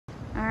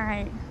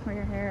Alright,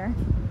 we're here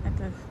at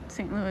the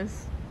St.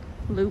 Louis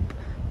Loop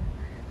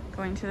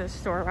going to the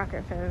store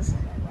Rocket Fizz.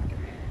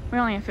 We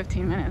only have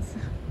 15 minutes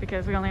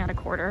because we only had a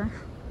quarter.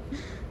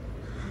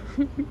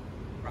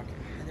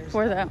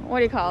 For the, what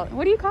do you call it?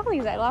 What do you call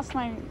these? I lost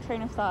my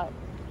train of thought.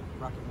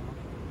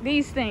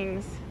 These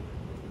things.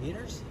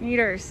 Meters?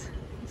 Meters.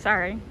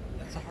 Sorry.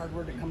 That's a hard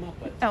word to come up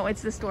with. Oh,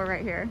 it's the store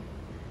right here.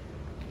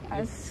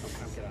 I was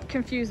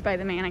confused by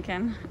the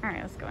mannequin.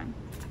 Alright, let's go in.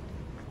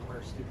 Wear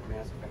a stupid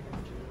mask back there.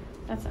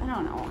 That's, I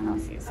don't know. I don't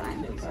see a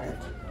sign.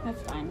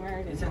 That's fine. Where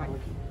it is. I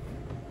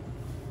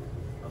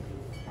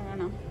don't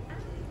know.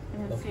 I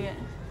didn't see it.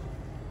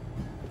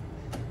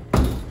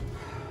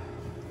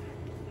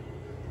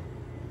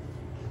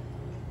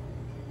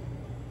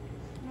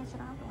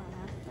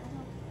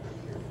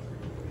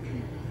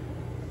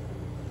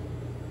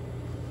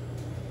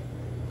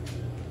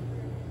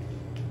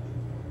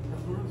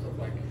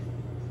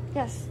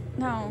 Yes.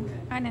 No,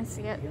 I didn't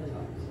see it.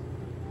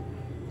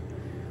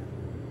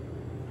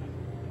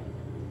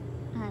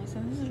 Alright, so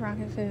this is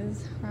Rocket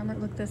Fizz. Robert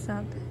looked this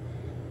up.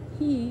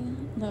 He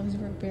loves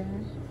root beer,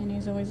 and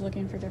he's always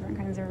looking for different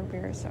kinds of root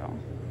beer, so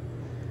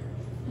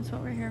that's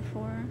what we're here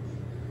for.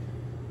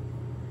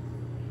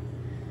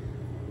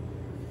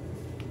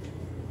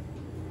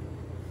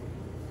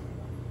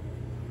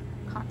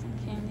 Cotton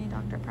candy,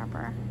 Dr.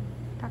 Pepper.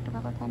 Dr.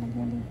 Pepper cotton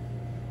candy.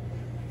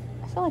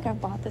 I feel like I've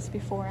bought this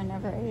before and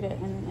never ate it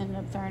and ended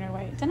up throwing it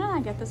away. Didn't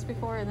I get this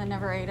before and then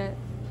never ate it?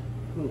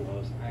 Who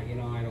knows? I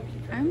don't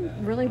keep track of that.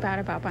 I'm really bad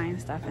about buying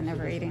stuff and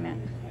never eating it.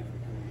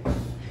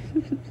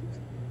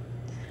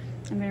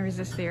 I'm gonna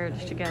resist the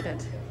urge to get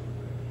it.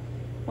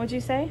 What'd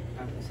you say?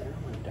 I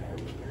don't want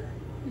diarrhea.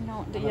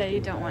 No, yeah, you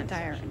don't want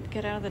diet.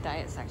 Get out of the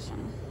diet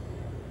section.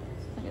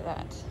 Look at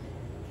that.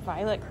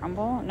 Violet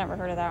crumble? Never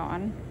heard of that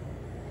one.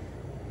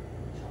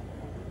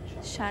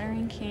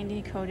 Shattering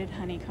candy coated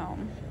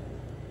honeycomb.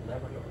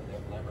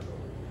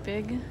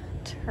 Big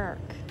Turk.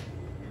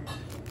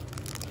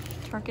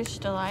 Turkish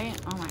Delight.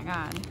 Oh my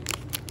god.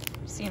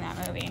 I've seen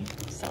that movie.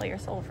 Sell your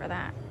soul for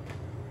that.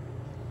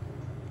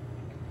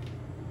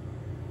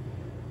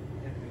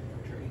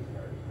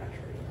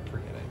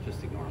 Forget it.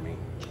 Just ignore me.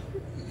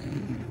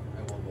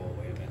 I will go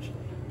away eventually.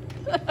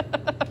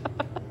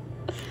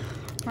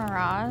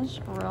 Mirage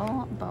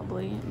Real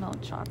Bubbly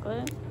Milk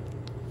Chocolate.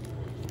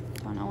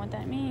 Don't know what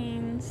that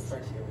means.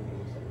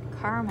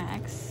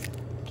 Carmex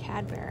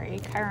Cadbury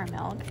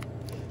Caramilk.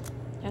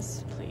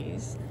 Yes,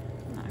 please.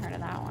 Not heard of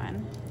that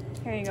one.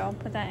 Here you go.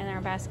 Put that in our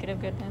basket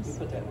of goodness.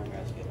 Put that in our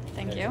basket.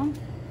 Thank you.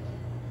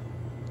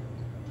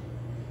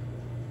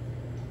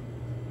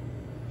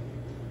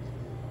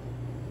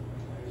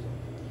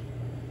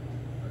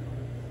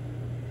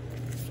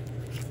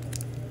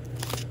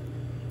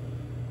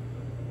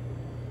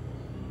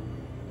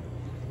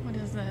 What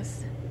is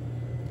this?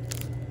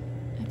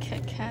 A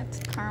Kit Kat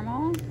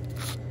caramel.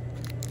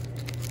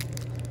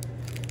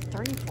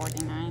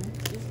 $3.49.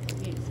 Jeez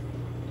Louise.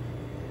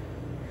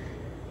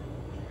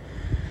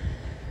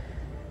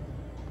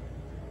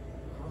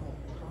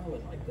 Carl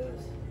would like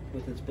this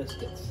with its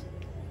biscuits.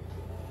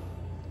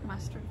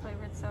 Mustard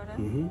flavored soda.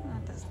 Mm-hmm.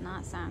 That does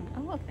not sound.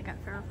 Oh look, they got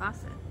Farrah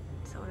Fawcett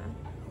soda.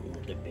 I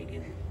want the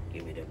biggin.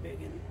 Give me the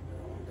biggin.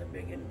 I want the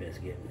biggin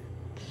biscuit.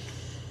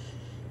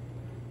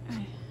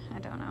 I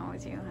don't know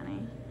with you,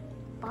 honey.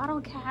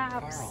 Bottle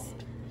caps. Carl.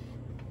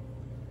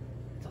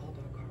 It's all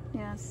about Carl.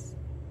 Yes.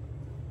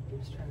 He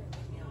was trying to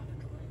take me off at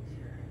the legs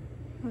here.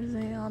 Was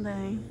they all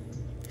day?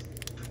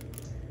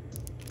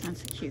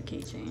 That's a cute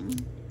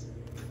keychain.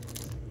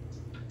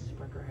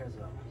 Sprecher has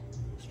a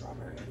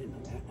strawberry. I didn't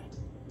know that.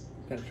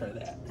 Gotta try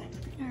that.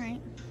 All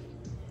right.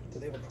 Do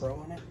they have a crow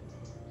on it?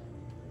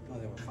 No,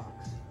 they have a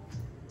fox.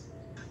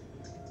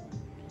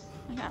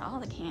 I got all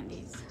the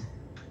candies.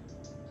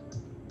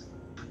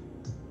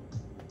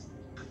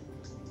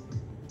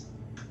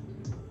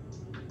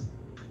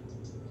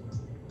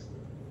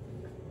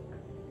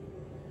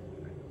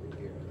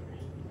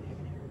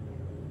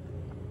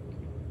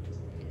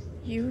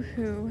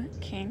 Yoo-hoo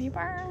candy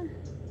bar.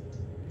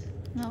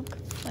 Milk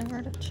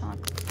flavored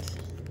chocolate.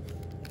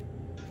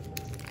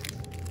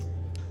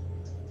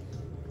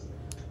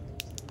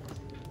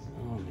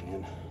 Oh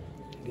man,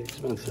 it gets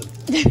expensive.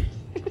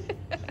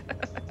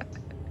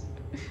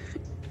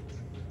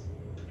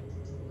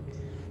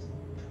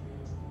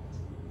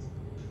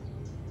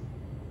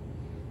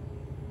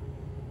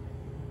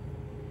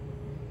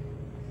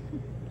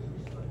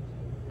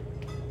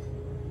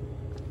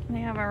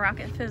 They have a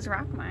Rocket Fizz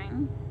rock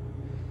mine.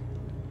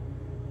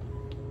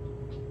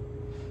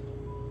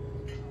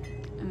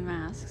 And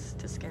masks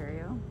to scare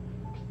you.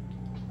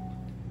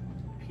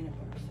 Peanut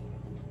butter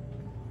soda.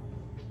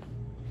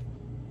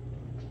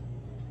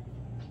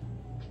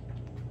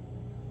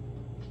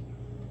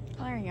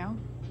 Oh, there you go.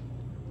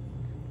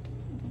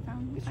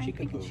 It's Find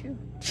Chickapoo.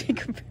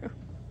 Chickapoo.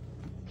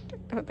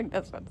 I don't think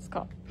that's what it's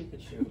called.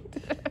 Pikachu.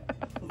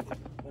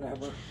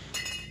 Whatever.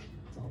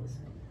 It's all the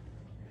same.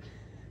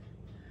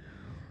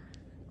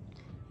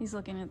 He's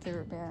looking at the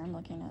root beer. I'm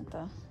looking at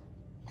the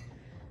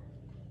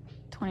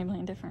 20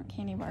 million different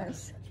candy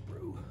bars. That's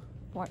brew.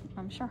 What?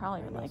 I'm sure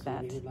Holly would like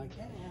that. Would like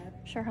that.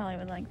 I'm sure Holly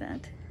would like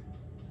that.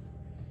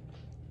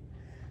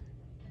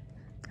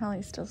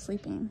 Holly's still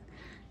sleeping.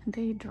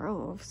 They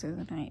drove through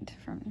the night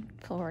from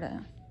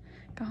Florida.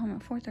 Got home at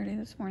 4:30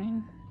 this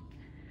morning.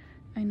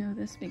 I know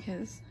this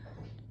because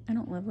I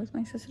don't live with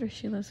my sister.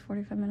 She lives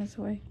 45 minutes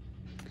away.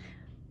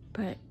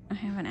 But I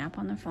have an app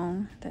on the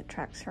phone that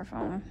tracks her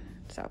phone.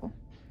 So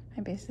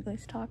I basically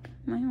stalk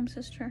my own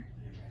sister.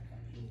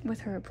 With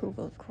her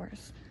approval, of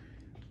course.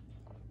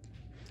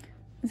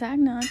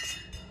 Zagnut.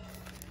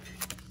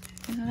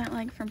 Isn't that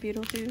like from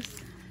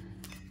Beetlejuice?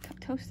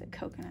 Toasted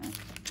coconut.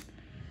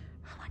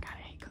 Oh my god,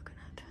 I hate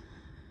coconut.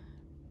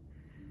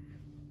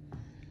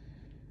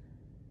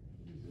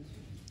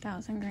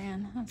 1,000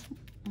 grand. That's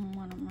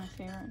one of my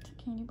favorite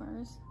candy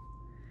bars.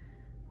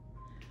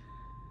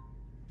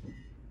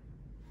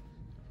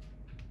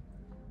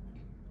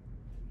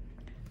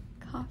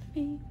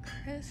 Coffee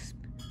crisp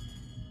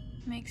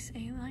makes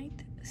a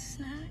light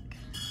snack.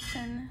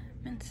 10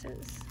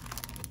 minces.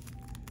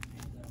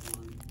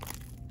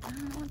 I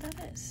don't know what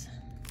that is.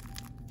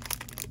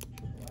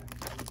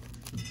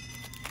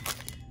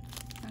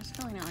 I was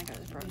feeling it like I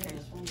was broken.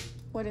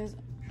 What is it?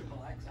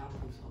 Triple X, I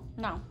don't think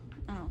so. No,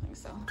 I don't think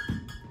so.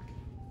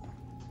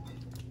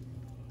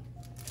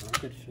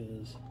 Rocket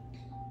Fizz.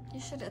 You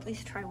should at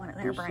least try one of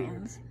their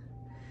brands.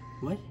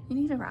 What? You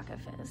need a Rocket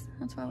Fizz.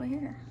 That's why we're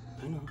here.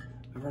 I know.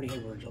 I've already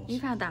had Virgil's.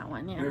 You've had that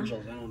one, yeah.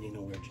 Virgil's. I don't need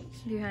no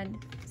Virgil's. Have you had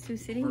Sioux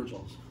City?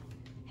 Virgil's.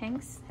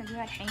 Hanks? Have you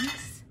had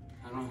Hanks?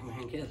 I don't know who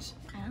Hank is.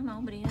 I don't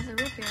know, but he has a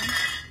root beer.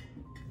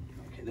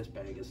 Okay, this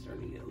bag is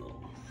starting to get a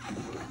little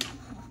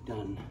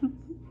done.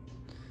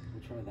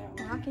 We'll try that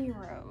one. Rocky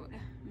Road.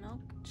 Milk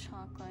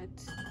chocolate.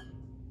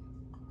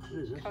 What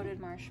is this?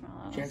 Coated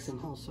marshmallows. Jackson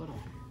Hole soda.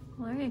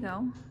 Well, there you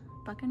go.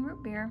 Bucking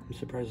root beer. I'm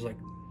surprised it's like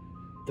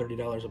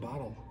 $30 a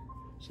bottle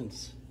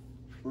since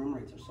room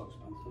rates are so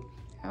expensive.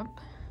 Yep.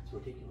 It's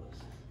ridiculous.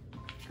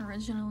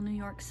 Original New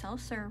York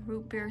seltzer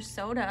root beer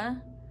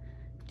soda.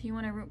 Do you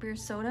want a root beer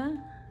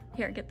soda?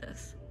 Here, get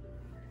this.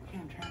 Okay,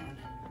 I'm trying.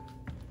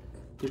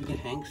 Did we get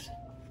Hanks?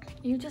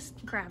 You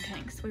just grabbed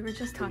Hanks. We were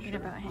just talking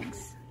about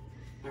Hanks.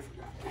 I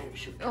forgot. I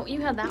should. Oh,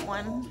 you had that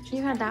one.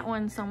 You had that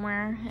one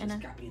somewhere in a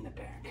got me in the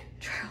back.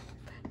 travel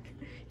bag.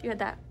 You had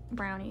that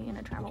brownie in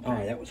a travel Oh,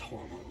 bag. that was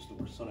horrible. It was the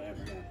worst soda I ever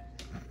had.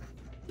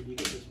 Did you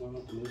get this one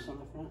with the moose on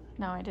the front?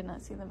 No, I did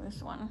not see the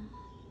moose one.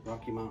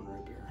 Rocky Mountain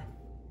root beer.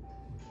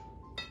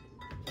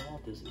 Is that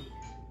Walt Disney?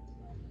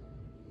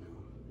 No,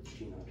 it's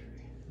Gino Tree.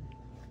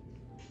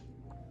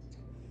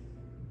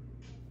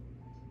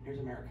 Here's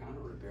Americano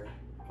root beer.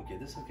 Okay,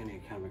 this is gonna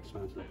get kind of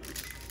expensive.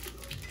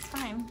 It's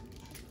fine.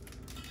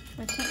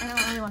 I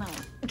don't really want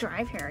to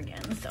drive here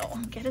again, so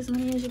get as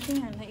many as you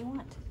can that you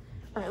want.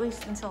 Or at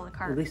least until the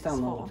car At least I'll is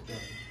know full. what's good.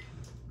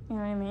 You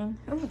know what I mean?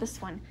 Oh,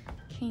 this one.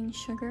 Cane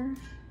sugar.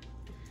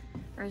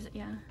 Or is it,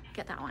 yeah,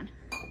 get that one.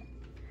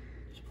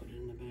 Just put it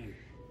in the bag.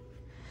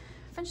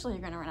 Eventually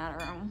you're gonna run out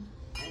of room.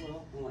 I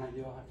will, and when I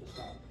do, I'll have to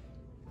stop.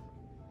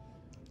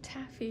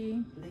 Taffy.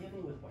 Do they have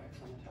any with wax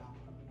on the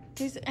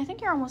top? I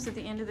think you're almost at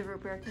the end of the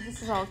root beer because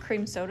this is all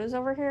cream sodas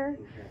over here.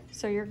 Okay.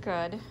 So you're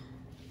good.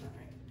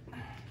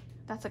 Alright.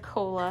 That's a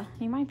cola.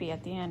 You might be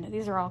at the end.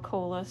 These are all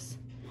colas.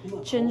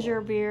 Puma Ginger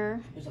Cola.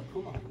 beer. There's a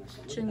Puma in this one. Look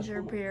at the Ginger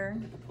Puma. beer.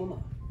 Look at the Puma.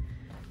 All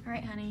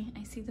right, honey.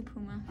 I see the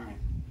Puma. Alright.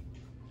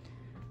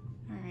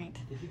 All right.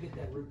 Did you get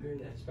that root beer,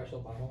 that special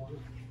bottle one?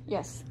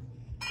 Yes.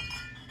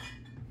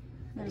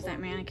 There's that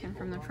mannequin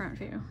from the front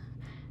view.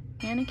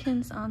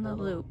 Mannequins on the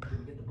loop. Did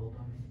you get the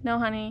Bulldog? No,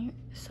 honey.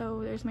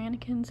 So there's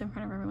mannequins in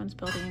front of everyone's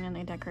building and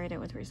they decorate it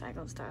with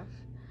recycled stuff.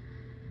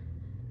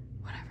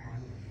 Whatever.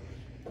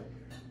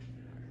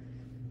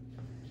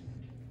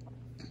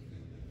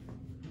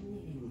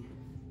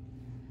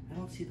 I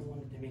don't see the one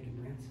that they make in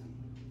Branson.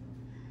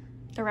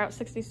 The Route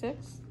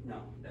 66? No.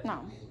 That's No.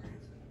 not in Branson.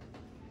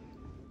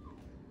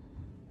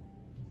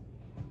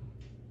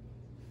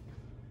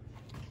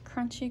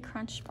 Crunchy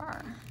Crunch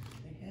Bar.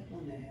 They had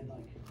one that had like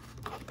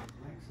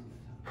wax on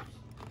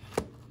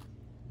the top.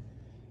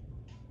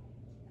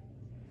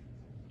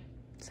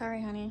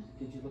 Sorry, honey.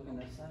 Did you look on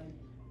that side?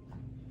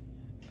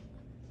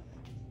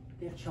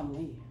 They have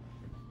Chumlee.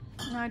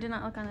 No, I did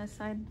not look on this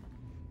side.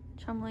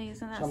 Chumlee,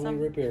 isn't that Chumlee some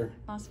root beer.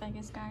 Las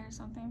Vegas guy or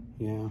something?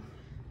 Yeah.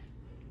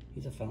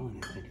 He's a felon,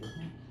 I think, isn't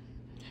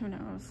he? Who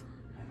knows?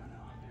 I don't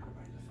know.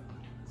 Everybody's a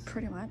felon.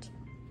 Pretty much.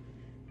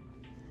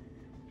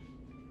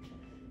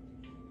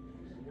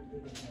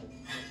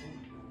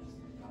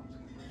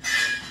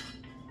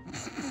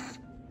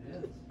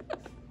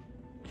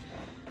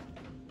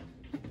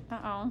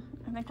 Uh-oh.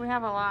 I think we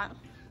have a lot.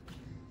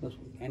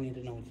 I need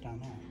to know what's down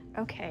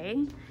there.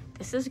 Okay.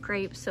 This is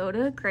grape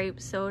soda, grape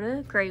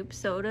soda, grape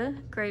soda,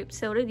 grape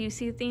soda. Do you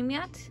see the theme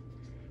yet?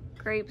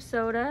 Grape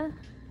soda.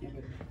 Yeah,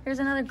 but Here's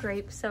another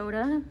grape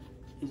soda.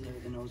 is there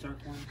the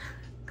Ozark one?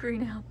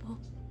 Green apple.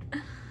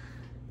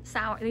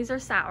 Sour. These are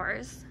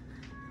sours.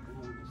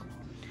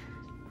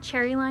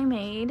 Cherry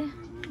limeade,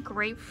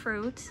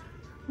 grapefruit,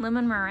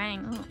 lemon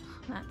meringue. Oh,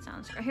 that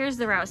sounds great. Here's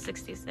the Route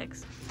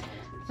 66.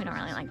 We don't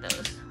really like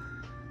those.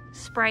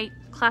 Sprite,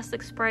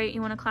 classic Sprite.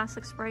 You want a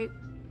classic Sprite?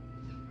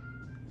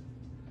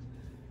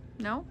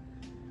 No?